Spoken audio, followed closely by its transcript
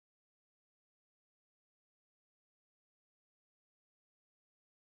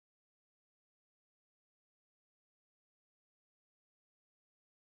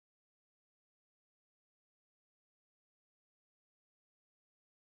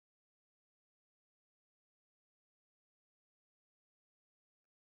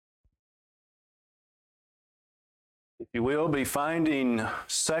You will be finding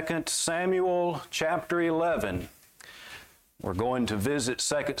 2 Samuel chapter 11. We're going to visit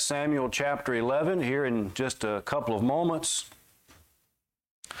 2 Samuel chapter 11 here in just a couple of moments.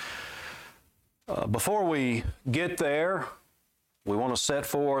 Before we get there, we want to set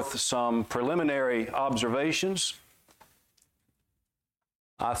forth some preliminary observations.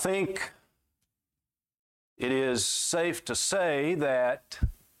 I think it is safe to say that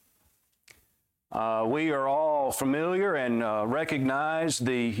we are all familiar and recognize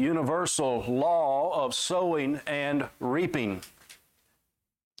the universal law of sowing and reaping.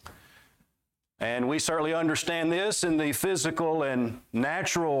 And we certainly understand this in the physical and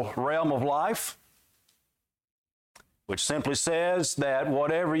natural realm of life, which simply says that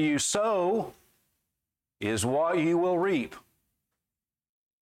whatever you sow is what you will reap.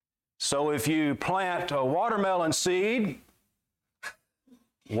 So if you plant a watermelon seed,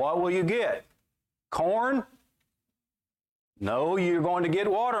 what will you get? Corn? No, you're going to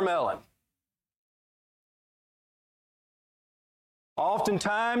get watermelon.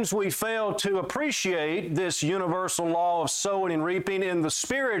 Oftentimes we fail to appreciate this universal law of sowing and reaping in the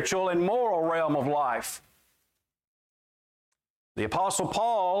spiritual and moral realm of life. The Apostle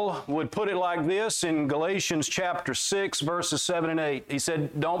Paul would put it like this in Galatians chapter 6, verses 7 and 8. He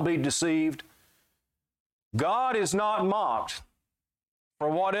said, "Don't be deceived. God is not mocked. For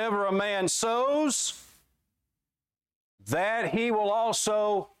whatever a man sows, that he will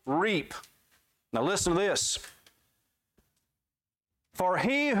also reap." Now listen to this. "For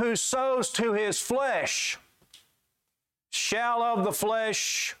he who sows to his flesh shall of the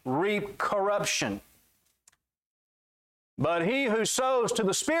flesh reap corruption. But he who sows to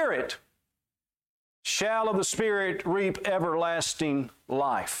the Spirit shall of the Spirit reap everlasting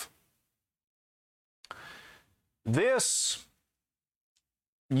life." This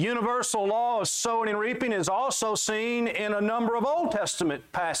universal law of sowing and reaping is also seen in a number of Old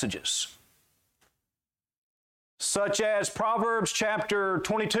Testament passages, such as Proverbs chapter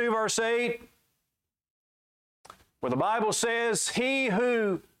 22, verse 8, where the Bible says, "He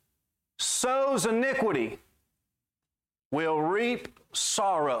who sows iniquity will reap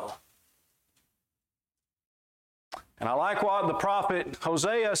sorrow." And I like what the prophet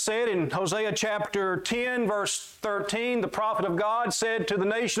Hosea said in Hosea chapter 10, verse 13. The prophet of God said to the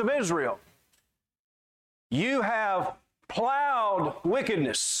nation of Israel, "You have plowed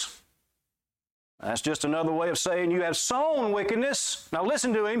wickedness." That's just another way of saying you have sown wickedness. Now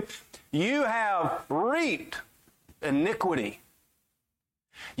listen to him. "You have reaped iniquity.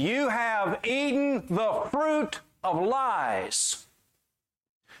 You have eaten the fruit of lies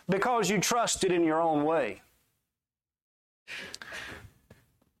because you trusted in your own way."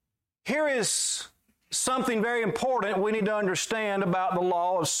 Here is something very important we need to understand about the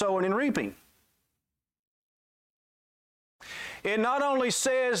law of sowing and reaping. It not only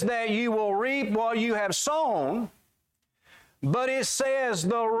says that you will reap what you have sown, but it says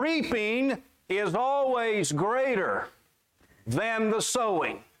the reaping is always greater than the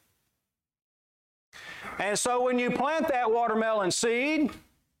sowing. And so when you plant that watermelon seed,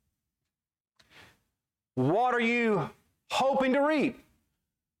 what are you hoping to reap?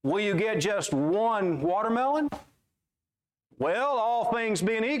 Will you get just one watermelon? Well, all things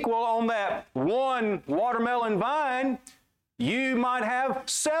being equal, on that one watermelon vine, you might have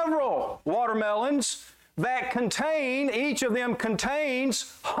several watermelons that each of them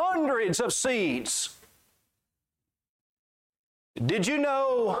contains hundreds of seeds. Did you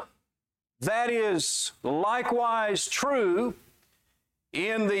know that is likewise true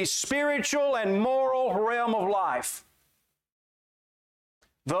in the spiritual and moral realm of life?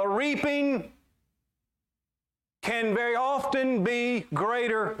 The reaping can very often be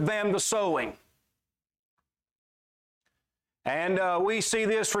greater than the sowing. And we see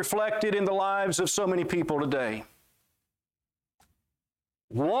this reflected in the lives of so many people today.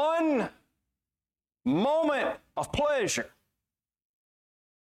 One moment of pleasure,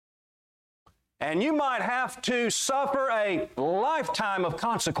 and you might have to suffer a lifetime of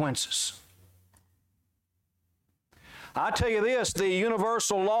consequences. I tell you this, the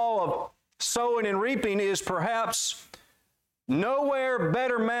universal law of sowing and reaping is perhaps nowhere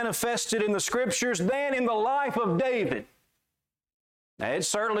better manifested in the Scriptures than in the life of David. Now, it's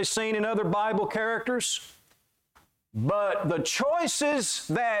certainly seen in other Bible characters, but the choices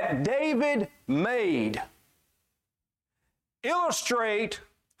that David made illustrate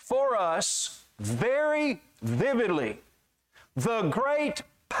for us very vividly the great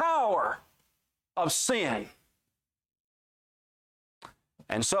power of sin.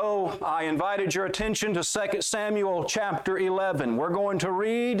 And so I invited your attention to 2 Samuel chapter 11. We're going to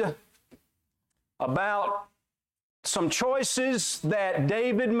read about some choices that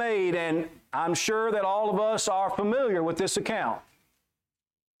David made, and I'm sure that all of us are familiar with this account.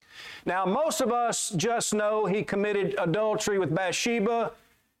 Now, most of us just know he committed adultery with Bathsheba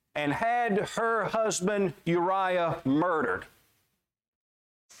and had her husband Uriah murdered.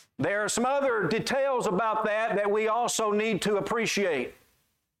 There are some other details about that we also need to appreciate.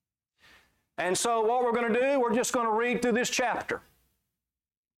 And so what we're going to do, we're just going to read through this chapter.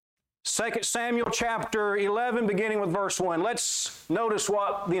 2 Samuel chapter 11, beginning with verse 1. Let's notice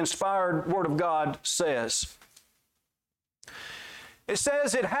what the inspired Word of God says. It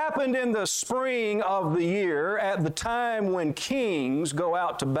says, "It happened in the spring of the year, at the time when kings go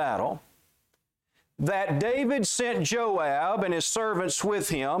out to battle, that David sent Joab and his servants with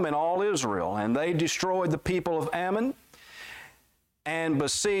him and all Israel, and they destroyed the people of Ammon and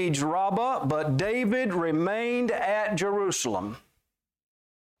besieged Rabbah, but David remained at Jerusalem.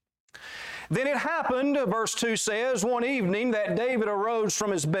 Then it happened," verse 2 says, "one evening that David arose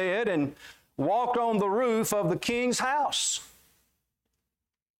from his bed and walked on the roof of the king's house.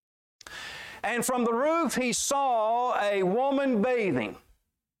 And from the roof he saw a woman bathing,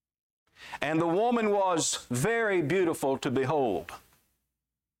 and the woman was very beautiful to behold.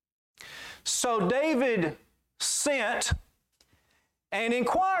 So David sent and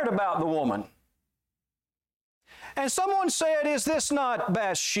inquired about the woman. And someone said, 'Is this not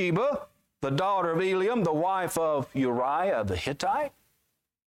Bathsheba, the daughter of Eliam, the wife of Uriah the Hittite?'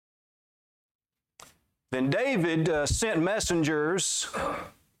 Then David sent messengers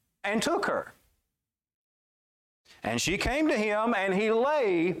and took her. And she came to him, and he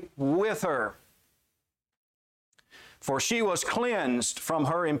lay with her. For she was cleansed from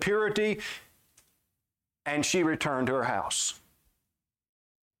her impurity, and she returned to her house."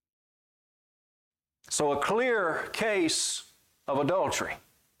 So a clear case of adultery.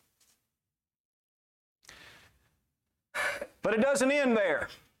 But it doesn't end there.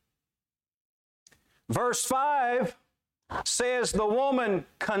 Verse 5 says the woman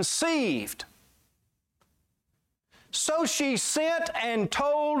conceived. So she sent and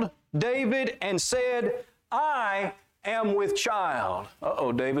told David and said, "I am with child."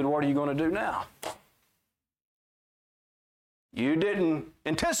 Uh-oh, David, what are you going to do now? You didn't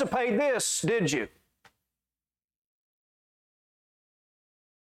anticipate this, did you?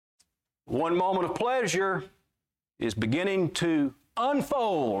 One moment of pleasure is beginning to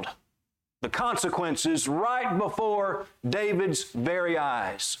unfold the consequences right before David's very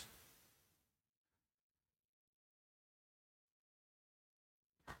eyes.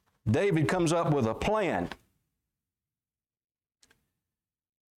 David comes up with a plan.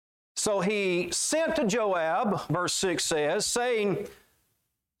 So he sent to Joab, verse 6 says, saying,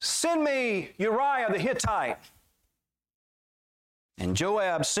 "Send me Uriah the Hittite." And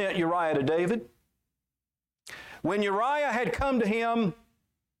Joab sent Uriah to David. When Uriah had come to him,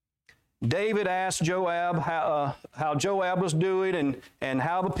 David asked Joab how Joab was doing and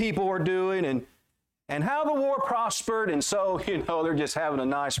how the people were doing and how the war prospered. And so, they're just having a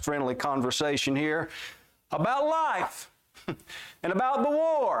nice, friendly conversation here about life and about the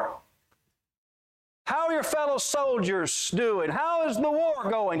war. How are your fellow soldiers doing? How is the war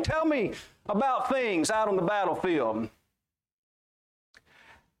going? Tell me about things out on the battlefield.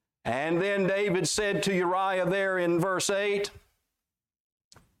 And then David said to Uriah there in verse 8,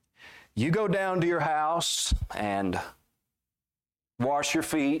 "You go down to your house and wash your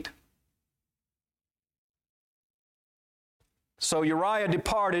feet." So Uriah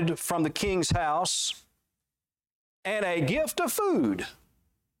departed from the king's house, and a gift of food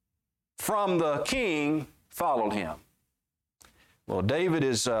from the king followed him. Well, David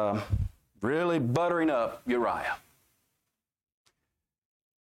is really buttering up Uriah.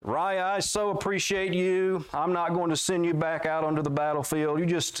 "Uriah, I so appreciate you. I'm not going to send you back out onto the battlefield. You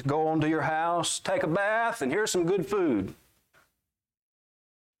just go on to your house, take a bath, and here's some good food."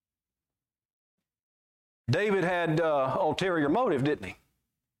 David had ulterior motive, didn't he?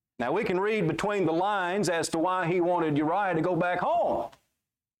 Now, we can read between the lines as to why he wanted Uriah to go back home.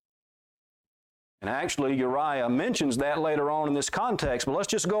 And actually, Uriah mentions that later on in this context. But let's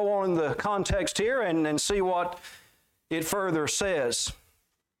just go on in the context here and see what it further says.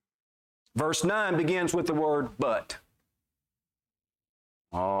 Verse 9 begins with the word "but."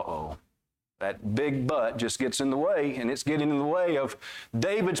 Uh-oh. That big "but" just gets in the way, and it's getting in the way of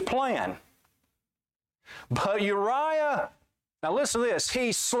David's plan. But Uriah, now listen to this,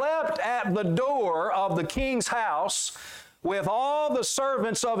 he slept at the door of the king's house with all the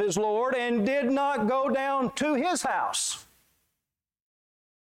servants of his Lord and did not go down to his house.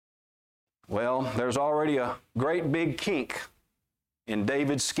 Well, there's already a great big kink in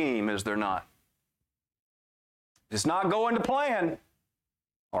David's scheme, is there not? It's not going to plan,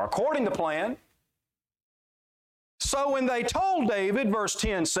 or according to plan. So when they told David, verse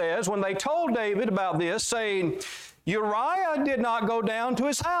 10 says, when they told David about this, saying, Uriah did not go down to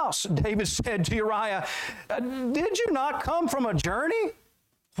his house. David said to Uriah, did you not come from a journey?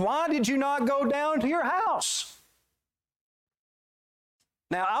 Why did you not go down to your house?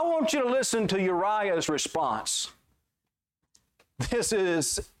 Now, I want you to listen to Uriah's response. This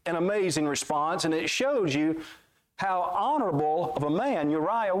is an amazing response, and it shows you how honorable of a man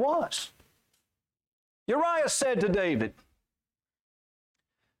Uriah was. Uriah said to David,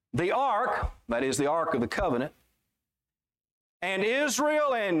 the ark, that is the Ark of the Covenant, and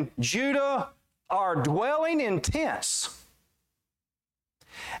Israel and Judah are dwelling in tents.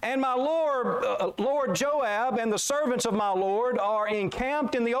 And my Lord Joab and the servants of my Lord are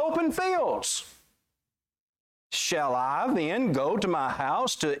encamped in the open fields. Shall I then go to my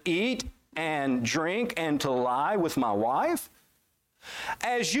house to eat and drink and to lie with my wife?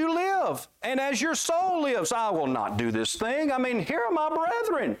 As you live and as your soul lives, I will not do this thing. I mean, here are my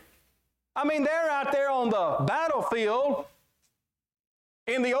brethren. I mean, they're out there on the battlefield,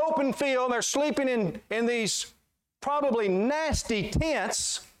 in the open field. They're sleeping in these probably nasty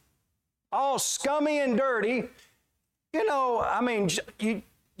tents, all scummy and dirty. You know, I mean,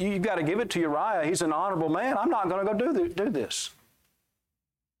 you've got to give it to Uriah. He's an honorable man. I'm not going to go do this.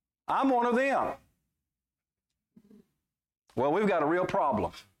 I'm one of them. Well, we've got a real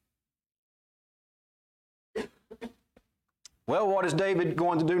problem. Well, what is David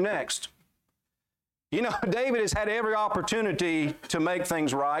going to do next? You know, David has had every opportunity to make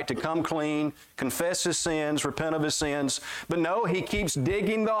things right, to come clean, confess his sins, repent of his sins. But no, he keeps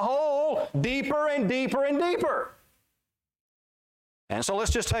digging the hole deeper and deeper and deeper. And so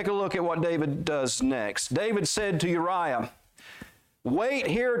let's just take a look at what David does next. David said to Uriah, wait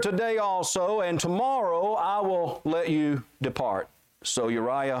here today also, and tomorrow I will let you depart. So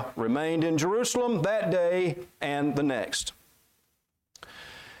Uriah remained in Jerusalem that day and the next.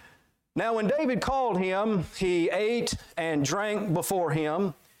 Now when David called him, he ate and drank before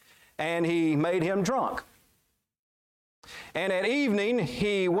him, and he made him drunk. And at evening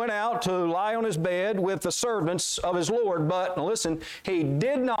he went out to lie on his bed with the servants of his Lord. But listen, he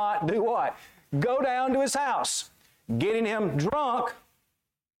did not do what? Go down to his house. Getting him drunk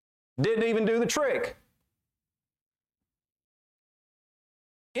didn't even do the trick.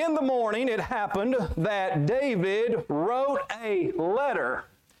 In the morning it happened that David wrote a letter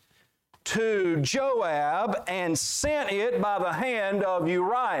to Joab and sent it by the hand of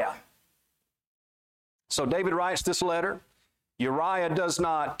Uriah. So David writes this letter. Uriah does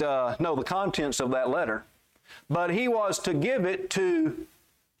not know the contents of that letter, but he was to give it to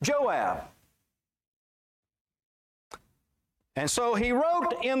Joab. And so he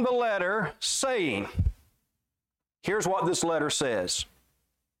wrote in the letter saying, here's what this letter says.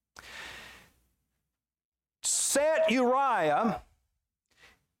 Set Uriah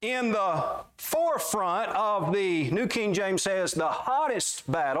in the forefront of the, New King James says, the hottest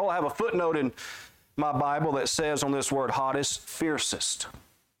battle. I have a footnote in my Bible that says on this word hottest, fiercest.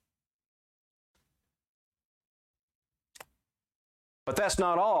 But that's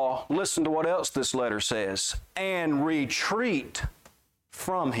not all. Listen to what else this letter says. And retreat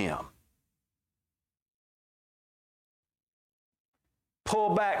from him.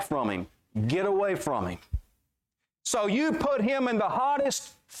 Pull back from him. Get away from him. So you put him in the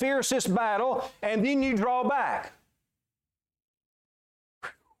hottest, fiercest battle, and then you draw back.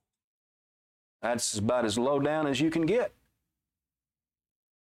 That's about as low down as you can get.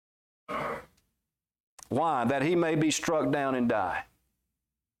 Why? That he may be struck down and die.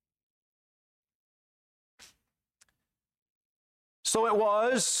 So it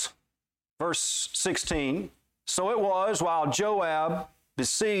was, verse 16, so it was while Joab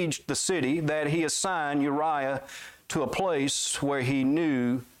besieged the city that he assigned Uriah to a place where he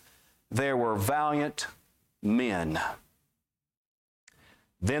knew there were valiant men.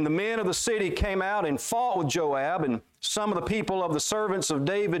 Then the men of the city came out and fought with Joab, and some of the people of the servants of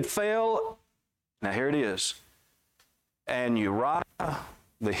David fell. Now here it is. And Uriah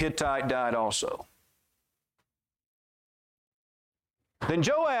the Hittite died also. Then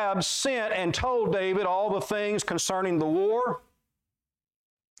Joab sent and told David all the things concerning the war,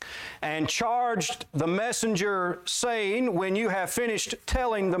 and charged the messenger, saying, when you have finished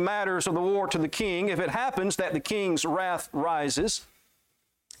telling the matters of the war to the king, if it happens that the king's wrath rises,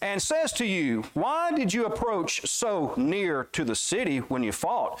 and says to you, why did you approach so near to the city when you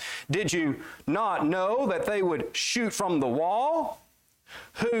fought? Did you not know that they would shoot from the wall?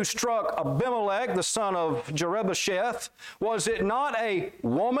 Who struck Abimelech, the son of Jerubbesheth? Was it not a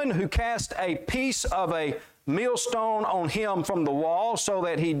woman who cast a piece of a millstone on him from the wall, so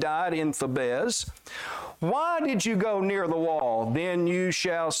that he died in Thebez. Why did you go near the wall? Then you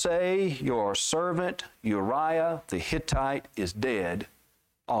shall say, your servant Uriah the Hittite is dead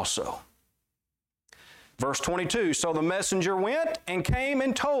also. Verse 22, so the messenger went and came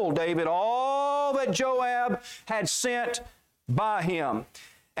and told David all that Joab had sent by him.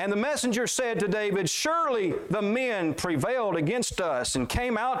 And the messenger said to David, surely the men prevailed against us and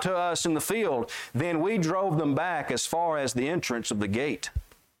came out to us in the field. Then we drove them back as far as the entrance of the gate.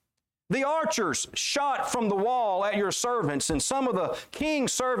 The archers shot from the wall at your servants, and some of the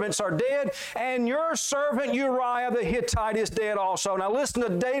king's servants are dead, and your servant Uriah the Hittite is dead also. Now listen to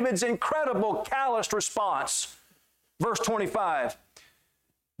David's incredible calloused response. Verse 25.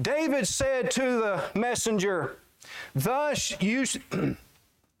 David said to the messenger, thus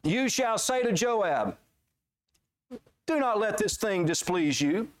you shall say to Joab, do not let this thing displease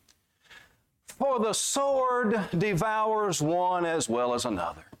you, for the sword devours one as well as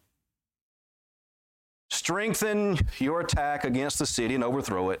another. Strengthen your attack against the city and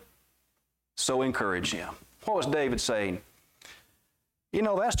overthrow it. So encourage him. What was David saying? You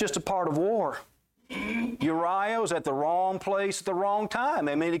know, that's just a part of war. Uriah was at the wrong place at the wrong time.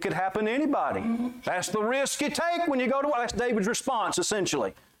 I mean, it could happen to anybody. That's the risk you take when you go to war. That's David's response,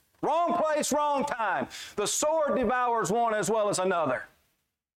 essentially. Wrong place, wrong time. The sword devours one as well as another.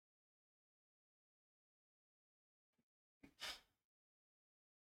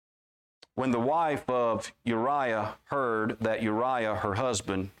 When the wife of Uriah heard that Uriah, her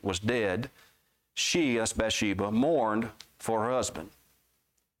husband, was dead, she, that's Bathsheba, mourned for her husband.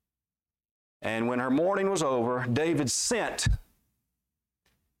 And when her mourning was over, David sent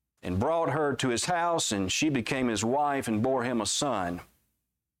and brought her to his house, and she became his wife and bore him a son.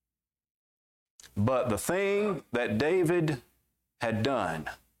 But the thing that David had done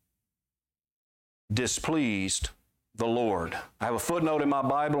displeased the Lord. I have a footnote in my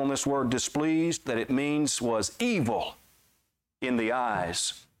Bible on this word displeased, that it means was evil in the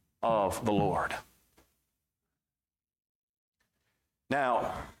eyes of the Lord.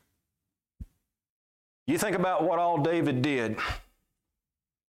 Now, you think about what all David did.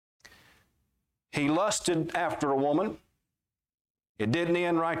 He lusted after a woman. It didn't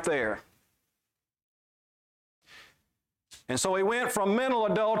end right there. And so he went from mental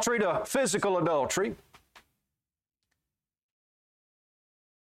adultery to physical adultery.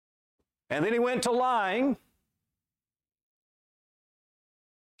 And then he went to lying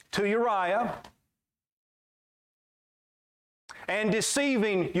to Uriah and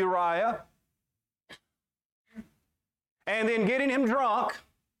deceiving Uriah and then getting him drunk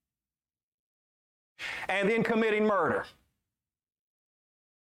and then committing murder.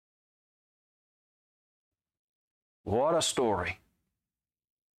 What a story.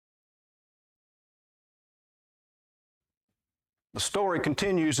 The story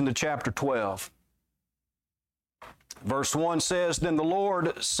continues into chapter 12. Verse 1 says, then the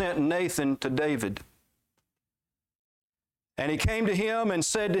Lord sent Nathan to David. And he came to him and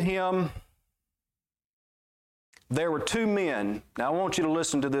said to him, there were two men. Now I want you to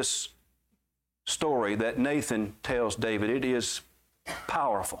listen to this story that Nathan tells David. It is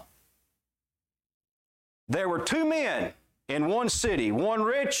powerful. There were two men in one city, one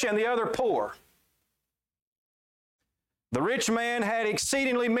rich and the other poor. The rich man had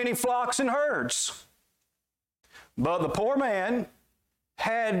exceedingly many flocks and herds, but the poor man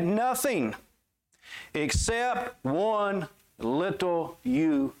had nothing except one little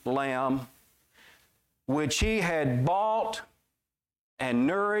ewe lamb, which he had bought and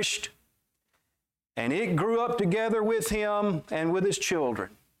nourished, and it grew up together with him and with his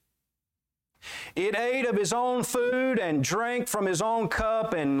children. It ate of his own food and drank from his own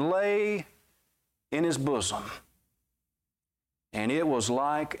cup and lay in his bosom. And it was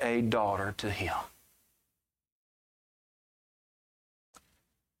like a daughter to him.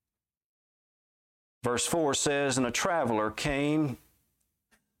 Verse 4 says, and a traveler came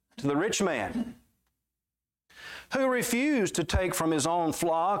to the rich man, who refused to take from his own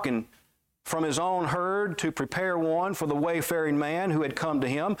flock and from his own herd to prepare one for the wayfaring man who had come to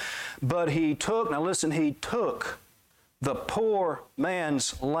him. But he took, now listen, he took the poor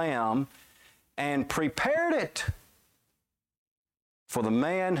man's lamb and prepared it for the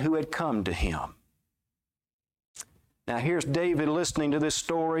man who had come to him. Now here's David listening to this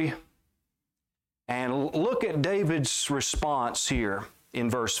story, and look at David's response here in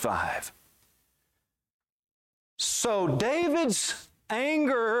verse 5. So David's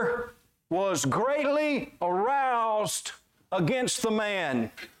anger was greatly aroused against the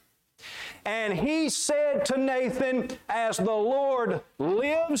man. And he said to Nathan, as the Lord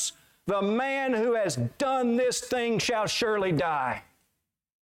lives, the man who has done this thing shall surely die.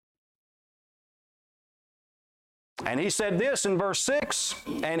 And he said this in verse 6,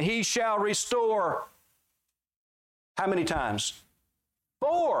 and he shall restore, how many times?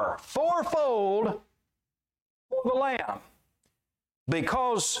 Fourfold for the lamb.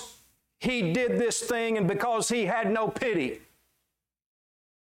 Because he did this thing and because he had no pity.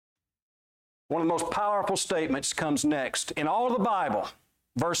 One of the most powerful statements comes next. In all of the Bible,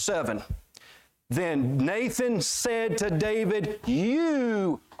 verse 7, then Nathan said to David,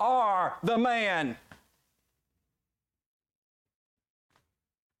 you are the man.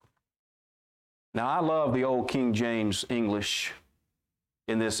 Now, I love the old King James English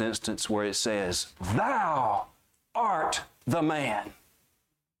in this instance where it says, thou art the man.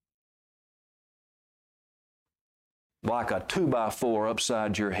 Like a 2x4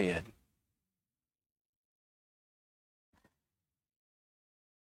 upside your head.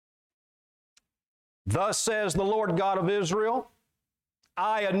 Thus says the Lord God of Israel,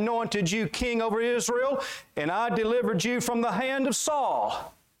 I anointed you king over Israel, and I delivered you from the hand of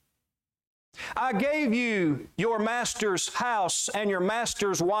Saul. I gave you your master's house and your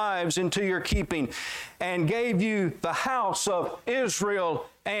master's wives into your keeping, and gave you the house of Israel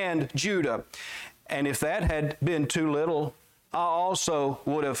and Judah. And if that had been too little, I also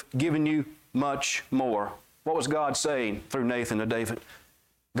would have given you much more. What was God saying through Nathan to David?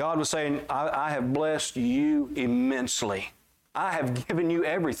 God was saying, I have blessed you immensely. I have given you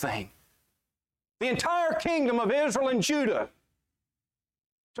everything. The entire kingdom of Israel and Judah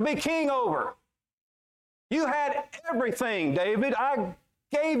to be king over. You had everything, David. I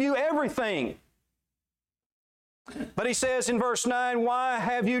gave you everything. But he says in verse 9, why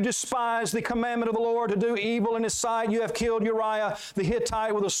have you despised the commandment of the Lord to do evil in his sight? You have killed Uriah the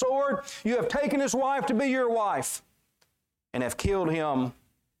Hittite with a sword. You have taken his wife to be your wife, and have killed him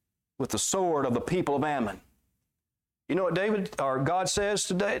with the sword of the people of Ammon. You know what God says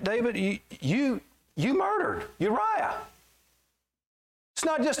to David? You murdered Uriah. It's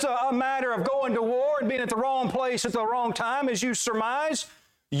not just a matter of going to war and being at the wrong place at the wrong time, as you surmise.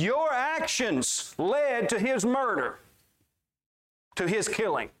 Your actions led to his murder, to his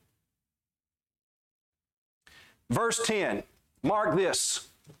killing. Verse 10, mark this.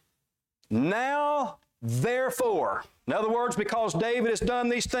 Now, therefore, in other words, because David has done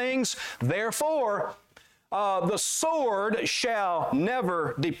these things, therefore, the sword shall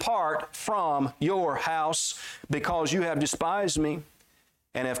never depart from your house, because you have despised me,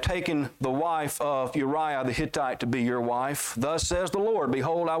 and have taken the wife of Uriah the Hittite to be your wife. Thus says the Lord,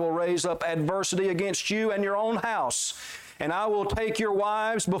 behold, I will raise up adversity against you and your own house, and I will take your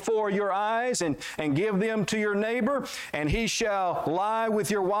wives before your eyes and give them to your neighbor, and he shall lie with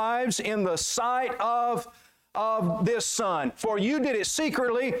your wives in the sight of this sun. For you did it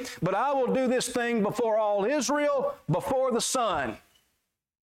secretly, but I will do this thing before all Israel, before the sun.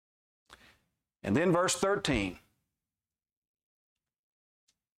 And then verse 13.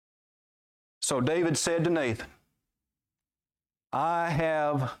 So David said to Nathan, I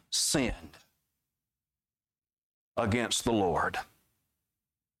have sinned against the Lord.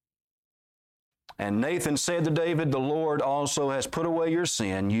 And Nathan said to David, the Lord also has put away your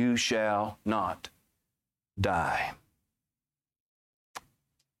sin. You shall not die.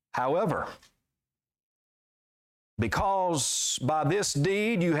 However, because by this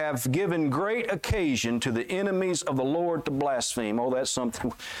deed you have given great occasion to the enemies of the Lord to blaspheme. Oh, that's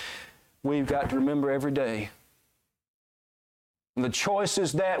something we've got to remember every day. The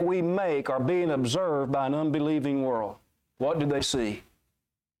choices that we make are being observed by an unbelieving world. What do they see?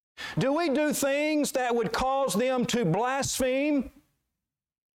 Do we do things that would cause them to blaspheme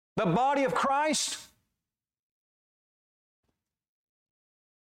the body of Christ?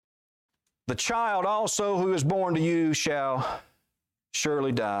 The child also who is born to you shall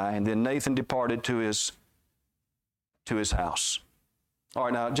surely die. And then Nathan departed to his house. All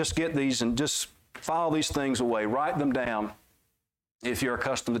right, now just get these and just file these things away. Write them down if you're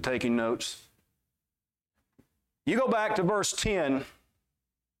accustomed to taking notes. You go back to verse 10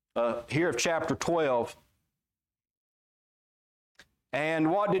 here of chapter 12.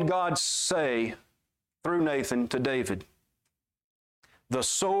 And what did God say through Nathan to David? The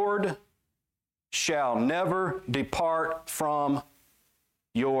sword shall never depart from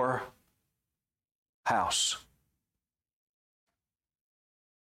your house.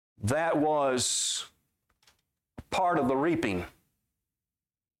 That was part of the reaping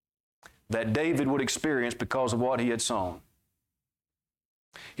that David would experience because of what he had sown.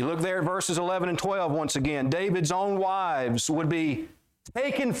 You look there at verses 11 and 12 once again. David's own wives would be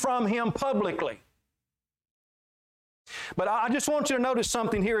taken from him publicly. But I just want you to notice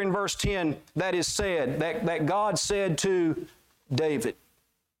something here in verse 10 that is said, that God said to David.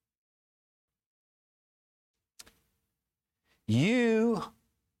 You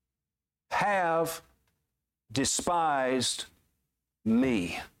have despised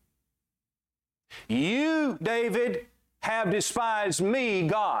me. You, David, have despised me,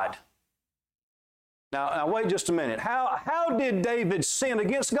 God. Now wait just a minute. How did David sin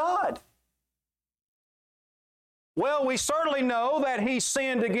against God? Well, we certainly know that he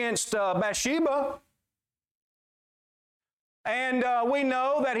sinned against Bathsheba. And we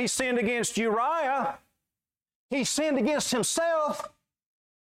know that he sinned against Uriah. He sinned against himself.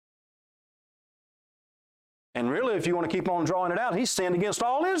 And really, if you want to keep on drawing it out, he sinned against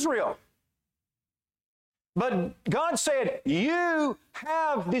all Israel. But God said, you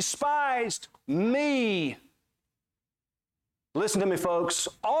have despised me. Listen to me, folks.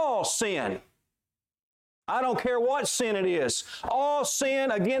 All sin, I don't care what sin it is, all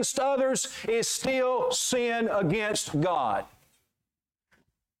sin against others is still sin against God.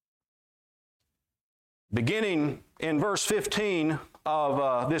 Beginning in verse 15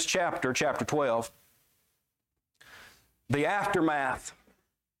 of this chapter, chapter 12, the aftermath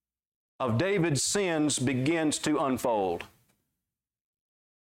of David's sins begins to unfold.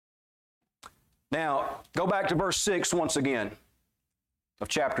 Now, go back to verse 6 once again of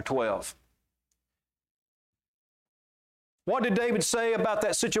chapter 12. What did David say about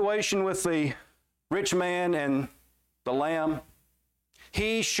that situation with the rich man and the lamb?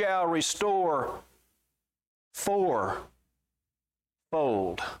 He shall restore fourfold.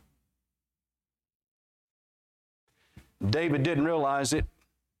 David didn't realize it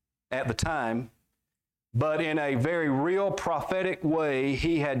at the time, but in a very real prophetic way,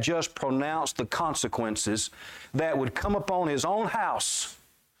 he had just pronounced the consequences that would come upon his own house,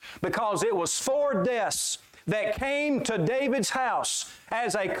 because it was 4 deaths that came to David's house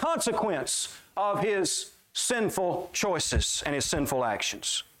as a consequence of his sinful choices and his sinful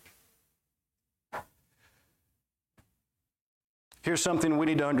actions. Here's something we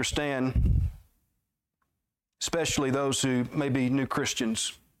need to understand, especially those who may be new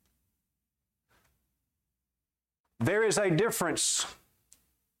Christians. There is a difference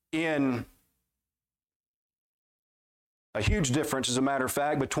a huge difference, as a matter of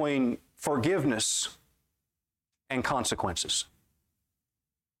fact, between forgiveness and consequences.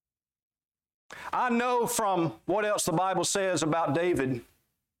 I know from what else the Bible says about David,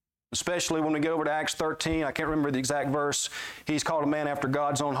 especially when we get over to Acts 13, I can't remember the exact verse, he's called a man after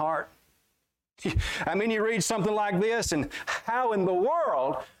God's own heart. I mean, you read something like this, and how in the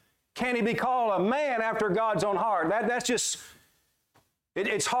world can he be called a man after God's own heart? That's just,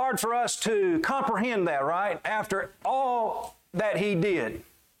 it's hard for us to comprehend that, right? After all that he did.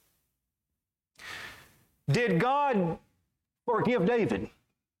 Did God forgive David?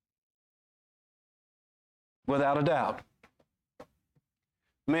 Without a doubt.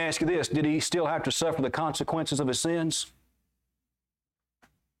 Let me ask you this, did he still have to suffer the consequences of his sins?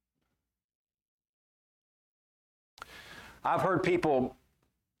 I've heard people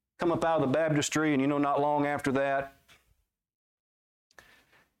come up out of the baptistry, and not long after that,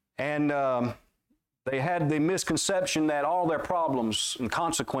 and they had the misconception that all their problems and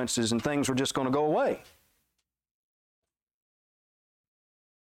consequences and things were just going to go away.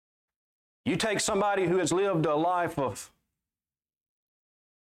 You take somebody who has lived a life of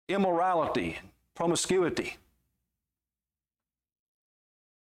immorality, promiscuity,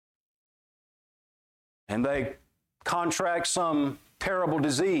 and they contract some terrible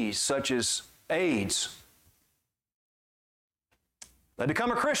disease such as AIDS. They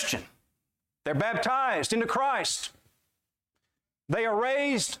become a Christian. They're baptized into Christ. They are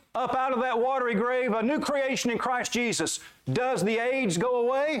raised up out of that watery grave, a new creation in Christ Jesus. Does the AIDS go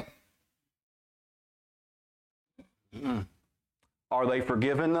away? Are they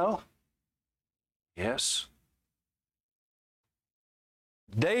forgiven, though? Yes.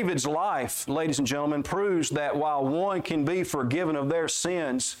 David's life, ladies and gentlemen, proves that while one can be forgiven of their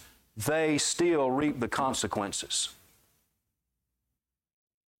sins, they still reap the consequences.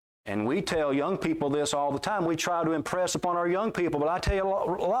 And we tell young people this all the time. We try to impress upon our young people, but I tell you,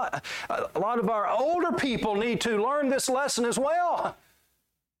 a lot of our older people need to learn this lesson as well.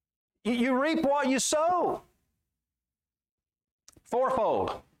 You reap what you sow.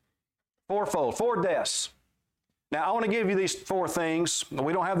 Fourfold, 4 deaths. Now, I want to give you these 4 things.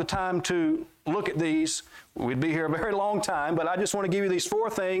 We don't have the time to look at these. We'd be here a very long time, but I just want to give you these 4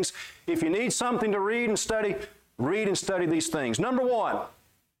 things. If you need something to read and study these things. Number 1,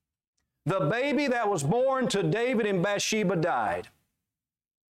 the baby that was born to David and Bathsheba died.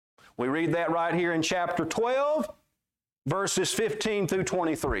 We read that right here in chapter 12. verses 15 through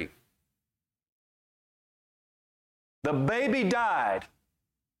 23. The baby died.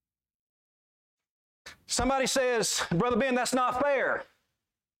 Somebody says, Brother Ben, that's not fair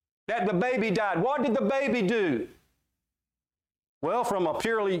that the baby died. What did the baby do? Well, from a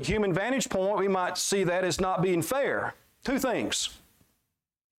purely human vantage point, we might see that as not being fair. Two things.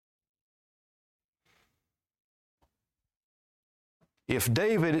 If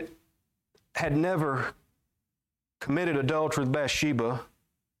David had never committed adultery with Bathsheba,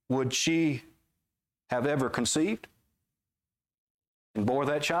 would she have ever conceived and bore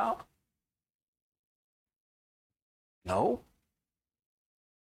that child? No.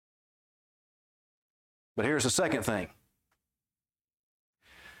 But here's the second thing.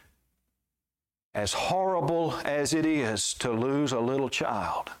 As horrible as it is to lose a little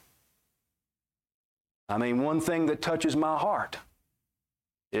child, I mean, one thing that touches my heart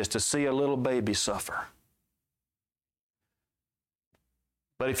is to see a little baby suffer.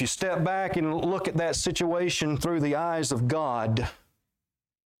 But if you step back and look at that situation through the eyes of God,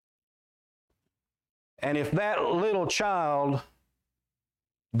 and if that little child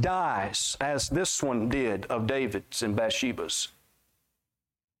dies, as this one did of David's and Bathsheba's,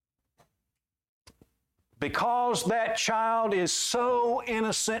 because that child is so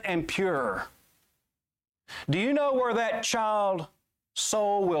innocent and pure, do you know where that child's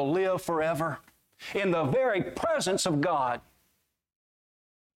soul will live forever? In the very presence of God.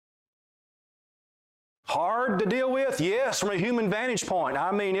 Hard to deal with? Yes, from a human vantage point.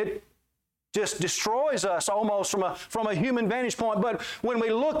 I mean, it just destroys us almost from a human vantage point. But when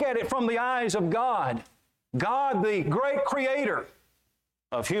we look at it from the eyes of God, God, the great creator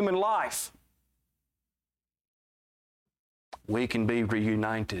of human life, we can be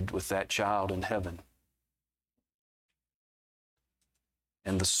reunited with that child in heaven.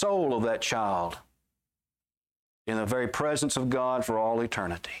 And the soul of that child in the very presence of God for all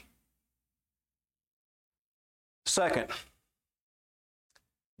eternity. Second,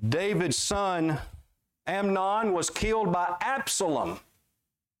 David's son Amnon was killed by Absalom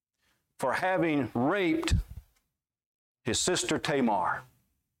for having raped his sister Tamar.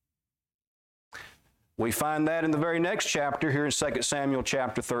 We find that in the very next chapter here in 2 Samuel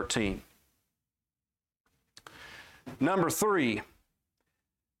chapter 13. Number 3,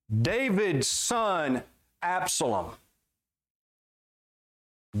 David's son Absalom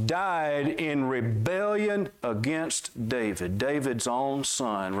died in rebellion against David. David's own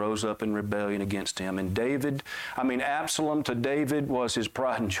son rose up in rebellion against him. And Absalom to David was his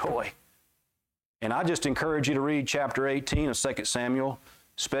pride and joy. And I just encourage you to read chapter 18 of 2 Samuel,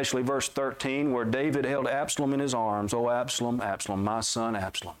 especially verse 13, where David held Absalom in his arms. "O Absalom, Absalom, my son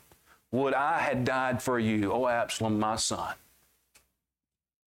Absalom, would I had died for you, O Absalom, my son."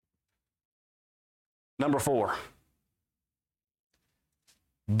 Number 4,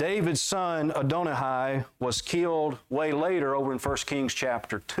 David's son Adonijah was killed way later over in 1 Kings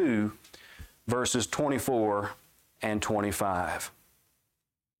chapter 2, verses 24 and 25.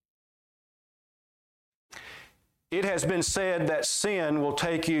 It has been said that sin will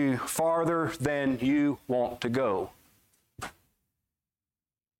take you farther than you want to go.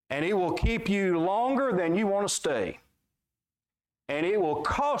 And it will keep you longer than you want to stay. And it will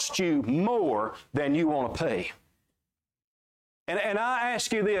cost you more than you want to pay. And I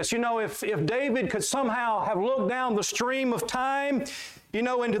ask you this, if David could somehow have looked down the stream of time,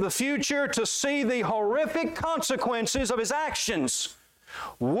 into the future to see the horrific consequences of his actions,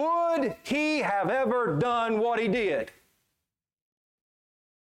 would he have ever done what he did?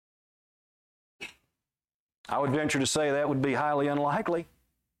 I would venture to say that would be highly unlikely.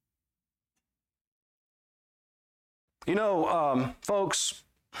 Folks,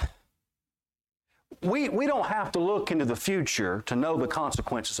 we don't have to look into the future to know the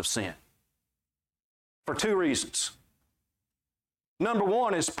consequences of sin for 2 reasons. Number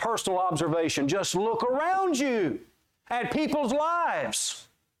 1 is personal observation. Just look around you at people's lives.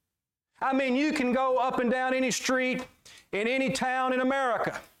 You can go up and down any street in any town in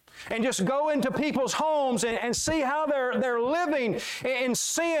America and just go into people's homes and see how they're living in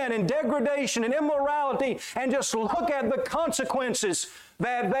sin and degradation and immorality, and just look at the consequences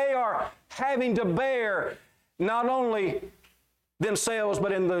that they are having to bear, not only themselves,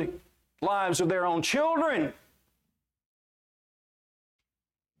 but in the lives of their own children.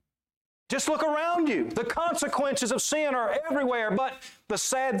 Just look around you. The consequences of sin are everywhere, but the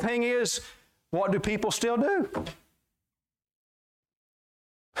sad thing is, what do people still do?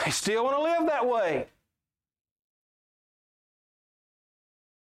 They still want to live that way.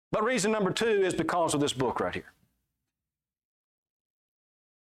 But reason number 2 is because of this book right here.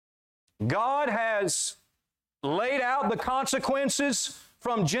 God has laid out the consequences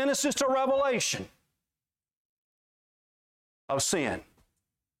from Genesis to Revelation of sin.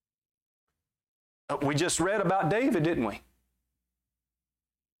 We just read about David, didn't we?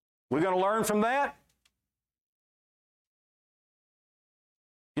 We're going to learn from that.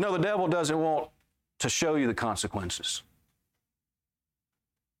 You know, the devil doesn't want to show you the consequences,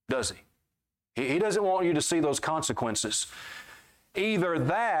 does he? He doesn't want you to see those consequences. Either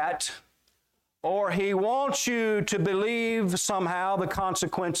that, or he wants you to believe somehow the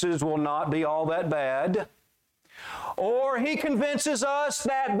consequences will not be all that bad, or he convinces us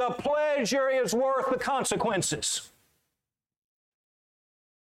that the pleasure is worth the consequences.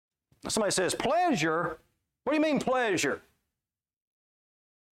 Somebody says, pleasure? What do you mean pleasure?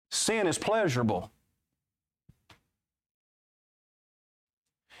 Sin is pleasurable.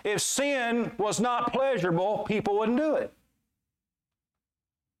 If sin was not pleasurable, people wouldn't do it.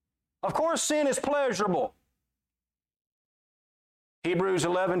 Of course, sin is pleasurable. Hebrews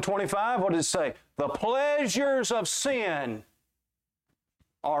 11:25, what does it say? The pleasures of sin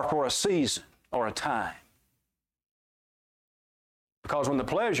are for a season or a time. Because when the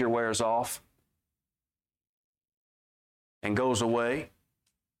pleasure wears off and goes away,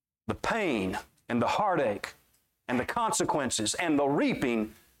 the pain and the heartache and the consequences and the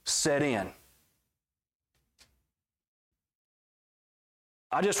reaping set in.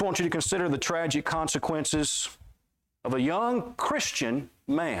 I just want you to consider the tragic consequences of a young Christian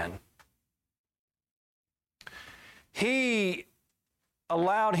man. He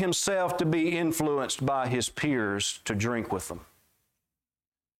allowed himself to be influenced by his peers to drink with them.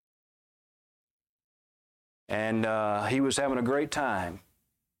 And he was having a great time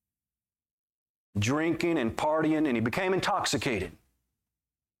drinking and partying, and he became intoxicated.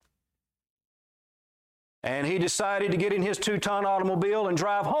 And he decided to get in his 2-ton automobile and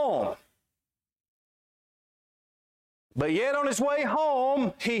drive home. But yet on his way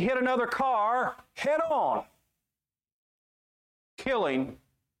home, he hit another car head on, killing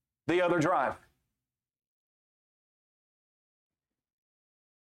the other driver.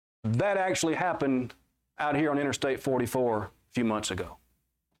 That actually happened out here on Interstate 44 a few months ago.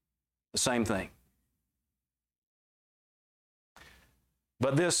 The same thing.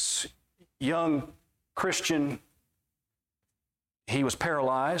 But this young Christian, he was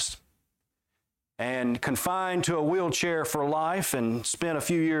paralyzed and confined to a wheelchair for life and spent a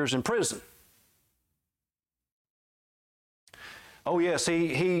few years in prison. Oh yes,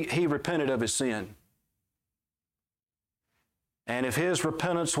 he repented of his sin. And if his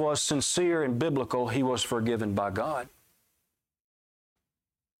repentance was sincere and biblical, he was forgiven by God.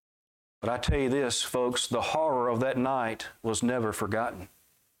 But I tell you this, folks, the horror of that night was never forgotten.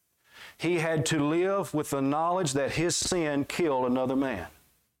 He had to live with the knowledge that his sin killed another man.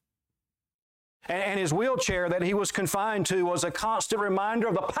 And his wheelchair that he was confined to was a constant reminder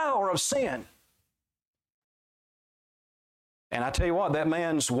of the power of sin. And I tell you what, that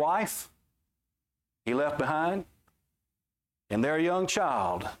man's wife, he left behind, and their young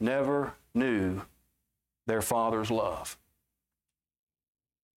child never knew their father's love.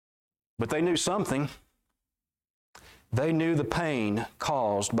 But they knew something. They knew the pain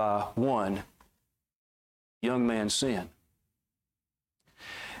caused by one young man's sin.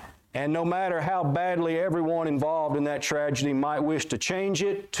 And no matter how badly everyone involved in that tragedy might wish to change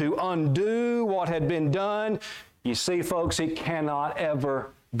it, to undo what had been done, you see, folks, it cannot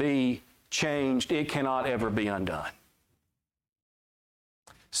ever be changed. It cannot ever be undone.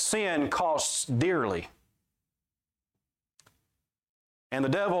 Sin costs dearly. And the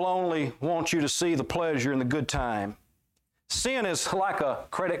devil only wants you to see the pleasure and the good time. Sin is like a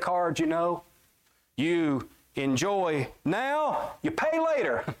credit card, you know. You enjoy now, you pay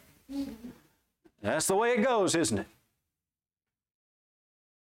later. That's the way it goes, isn't it?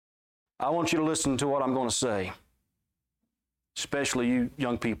 I want you to listen to what I'm going to say, especially you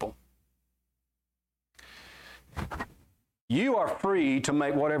young people. You are free to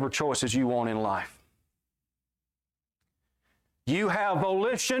make whatever choices you want in life. You have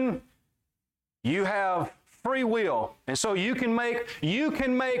volition, you have free will, and so you can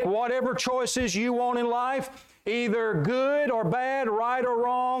make whatever choices you want in life, either good or bad, right or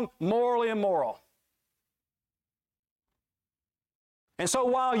wrong, morally immoral. And so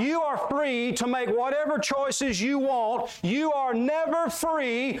while you are free to make whatever choices you want, you are never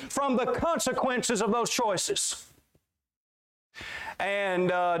free from the consequences of those choices. And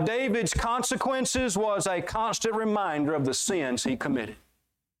David's consequences was a constant reminder of the sins he committed.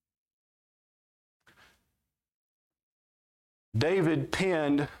 David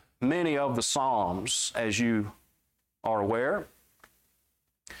penned many of the Psalms, as you are aware.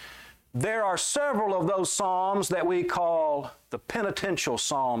 there are several of those psalms that we call the penitential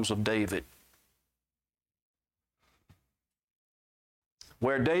psalms of David,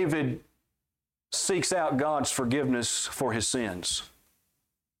 where David seeks out God's forgiveness for his sins.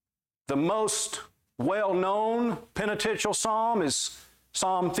 The most well-known penitential psalm is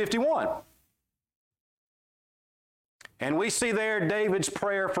Psalm 51. And we see there David's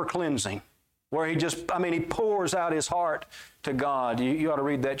prayer for cleansing, where he pours out his heart to God. You ought to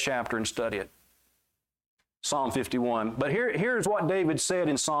read that chapter and study it. Psalm 51. But here's what David said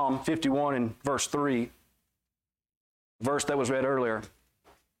in Psalm 51 in verse 3, verse that was read earlier.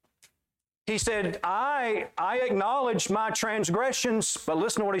 He said, I acknowledge my transgressions, but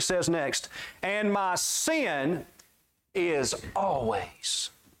listen to what he says next. And my sin is always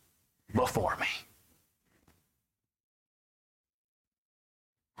before me.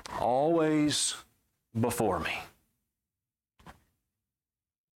 Always before me.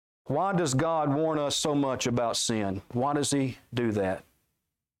 Why does God warn us so much about sin? Why does he do that?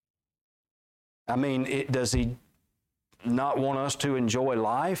 Does he not want us to enjoy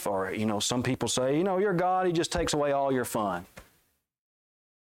life? Or, some people say, your God, he just takes away all your fun.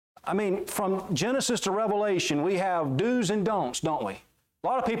 From Genesis to Revelation, we have do's and don'ts, don't we? A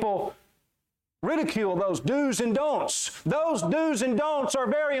lot of people ridicule those do's and don'ts. Those do's and don'ts are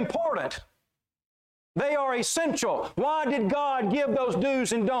very important. They are essential. Why did God give those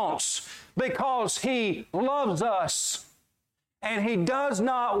do's and don'ts? Because he loves us, and he does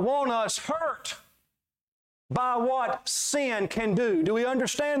not want us hurt by what sin can do. Do we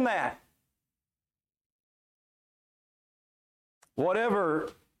understand that?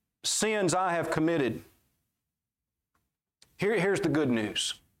 Whatever sins I have committed, here's the good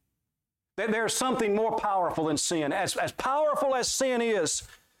news. That there's something more powerful than sin. As powerful as sin is,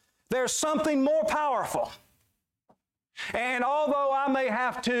 there's something more powerful. And although I may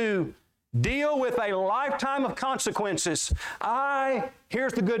have to deal with a lifetime of consequences,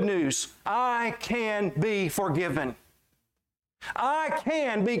 here's the good news, I can be forgiven. I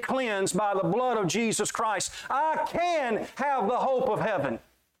can be cleansed by the blood of Jesus Christ. I can have the hope of heaven.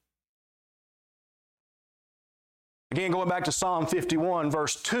 Again, going back to Psalm 51,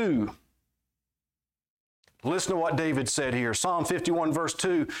 verse 2. Listen to what David said here. Psalm 51, verse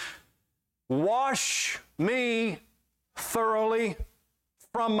 2. Wash me thoroughly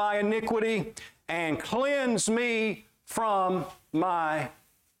from my iniquity and cleanse me from my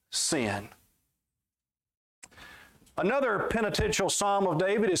sin. Another penitential psalm of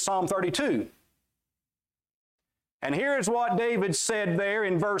David is Psalm 32. And here is what David said there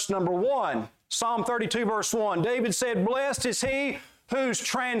in verse number 1. Psalm 32, verse 1. David said, "Blessed is he whose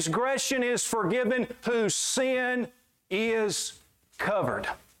transgression is forgiven, whose sin is covered."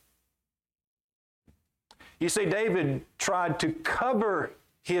 You see, David tried to cover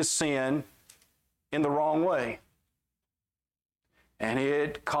his sin in the wrong way, and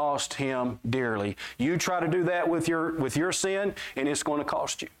it cost him dearly. You try to do that with your sin, and it's going to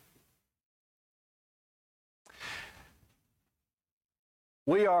cost you.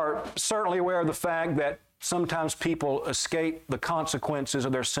 We are certainly aware of the fact that sometimes people escape the consequences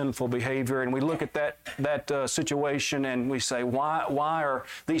of their sinful behavior, and we look at that situation and we say, why are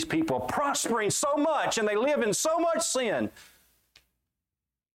these people prospering so much and they live in so much sin?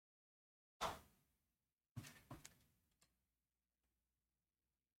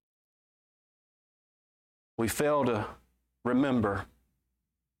 We fail to remember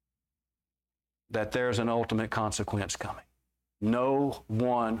that there's an ultimate consequence coming. No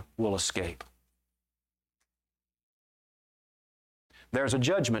one will escape. There's a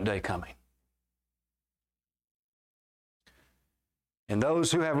judgment day coming. And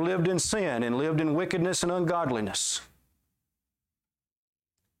those who have lived in sin and lived in wickedness and ungodliness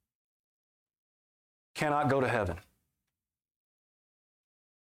cannot go to heaven.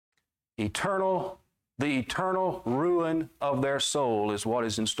 The eternal ruin of their soul is what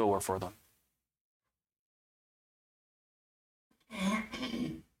is in store for them.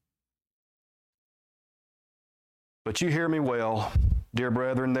 But you hear me well, dear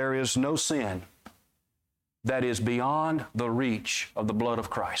brethren, there is no sin that is beyond the reach of the blood of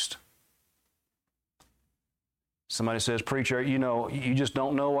Christ. Somebody says, "Preacher, you just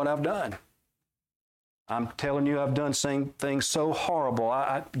don't know what I've done. I'm telling you, I've done things so horrible.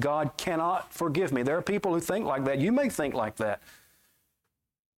 God cannot forgive me." There are people who think like that. You may think like that.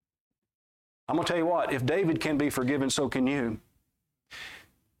 I'm going to tell you what, if David can be forgiven, so can you.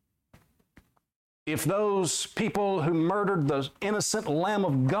 If those people who murdered the innocent Lamb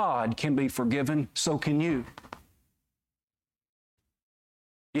of God can be forgiven, so can you.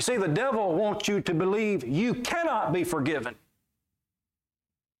 You see, the devil wants you to believe you cannot be forgiven.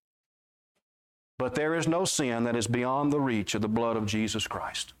 But there is no sin that is beyond the reach of the blood of Jesus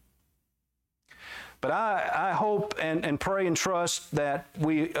Christ. But I hope and pray and trust that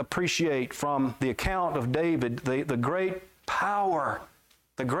we appreciate from the account of David the great power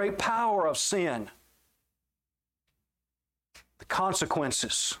of sin, the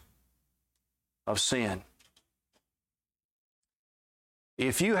consequences of sin.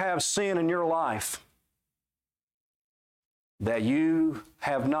 If you have sin in your life that you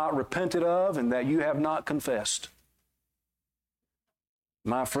have not repented of and that you have not confessed,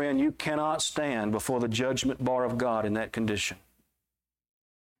 my friend, you cannot stand before the judgment bar of God in that condition.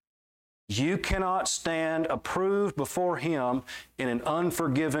 You cannot stand approved before Him in an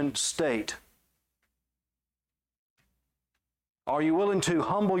unforgiven state. Are you willing to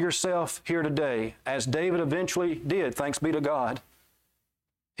humble yourself here today, as David eventually did, thanks be to God?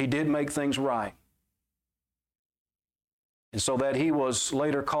 He did make things right. And so that he was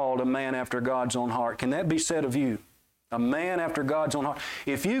later called a man after God's own heart. Can that be said of you? A man after God's own heart.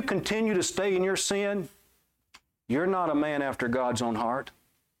 If you continue to stay in your sin, you're not a man after God's own heart.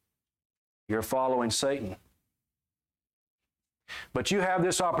 You're following Satan. But you have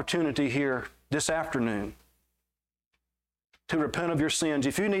this opportunity here this afternoon to repent of your sins.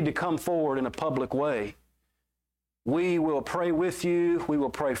 If you need to come forward in a public way, we will pray with you. We will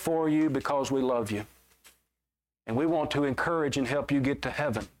pray for you because we love you. And we want to encourage and help you get to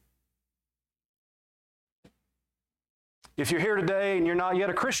heaven. If you're here today and you're not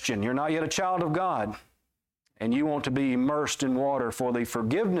yet a Christian, you're not yet a child of God, and you want to be immersed in water for the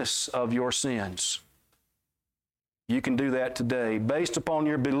forgiveness of your sins, you can do that today. Based upon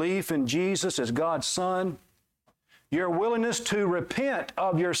your belief in Jesus as God's Son, your willingness to repent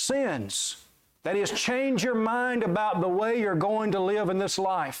of your sins, that is, change your mind about the way you're going to live in this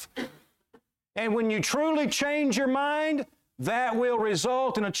life. And when you truly change your mind, that will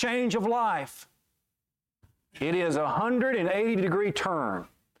result in a change of life. It is a 180-degree turn.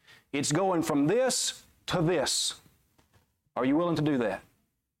 It's going from this to this. Are you willing to do that?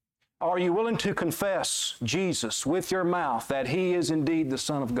 Are you willing to confess Jesus with your mouth that He is indeed the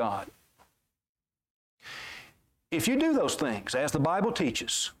Son of God? If you do those things, as the Bible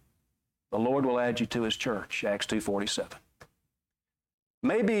teaches, the Lord will add you to His church, Acts 2:47.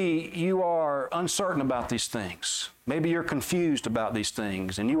 Maybe you are uncertain about these things. Maybe you're confused about these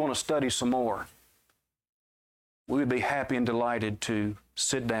things and you want to study some more. We would be happy and delighted to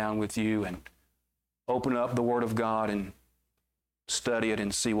sit down with you and open up the Word of God and study it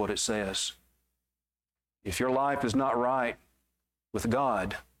and see what it says. If your life is not right with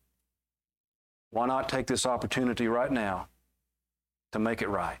God, why not take this opportunity right now to make it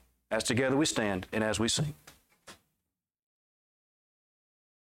right? As together we stand and as we sing.